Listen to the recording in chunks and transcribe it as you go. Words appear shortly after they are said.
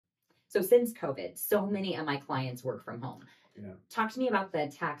So since COVID, so many of my clients work from home. Yeah. Talk to me about the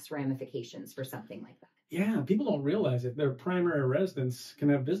tax ramifications for something like that. Yeah, people don't realize it. Their primary residence can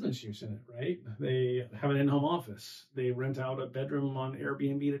have business use in it, right? They have an in-home office. They rent out a bedroom on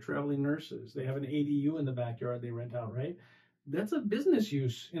Airbnb to traveling nurses. They have an ADU in the backyard they rent out, right? That's a business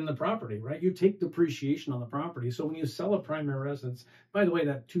use in the property, right? You take depreciation on the property. So when you sell a primary residence, by the way,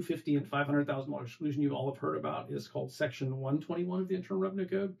 that $250,000 and $500,000 exclusion you all have heard about is called Section 121 of the Internal Revenue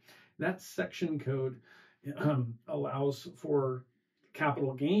Code. That section code allows for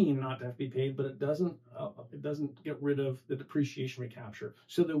capital gain not to have to be paid, but it doesn't get rid of the depreciation recapture.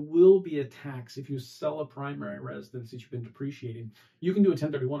 So there will be a tax if you sell a primary residence that you've been depreciating. You can do a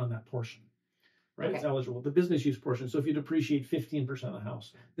 1031 on that portion, right? Okay. It's eligible. The business use portion. So if you depreciate 15% of the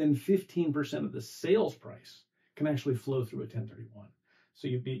house, then 15% of the sales price can actually flow through a 1031. So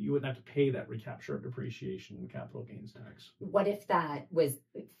you wouldn't have to pay that recapture of depreciation and capital gains tax. What if that was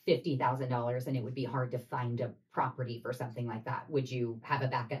 $50,000 and it would be hard to find a property for something like that? Would you have a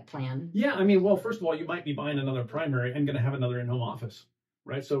backup plan? Yeah, I mean, well, first of all, you might be buying another primary and going to have another in-home office,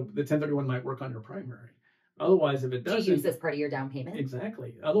 right? So the 1031 might work on your primary. Otherwise, if it doesn't, do you use this part of your down payment?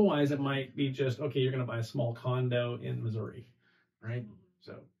 Exactly. Otherwise, it might be just, okay, you're going to buy a small condo in Missouri, right?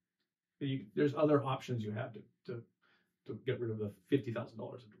 So there's other options you have to get rid of the $50,000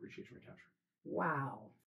 of depreciation recapture. Wow.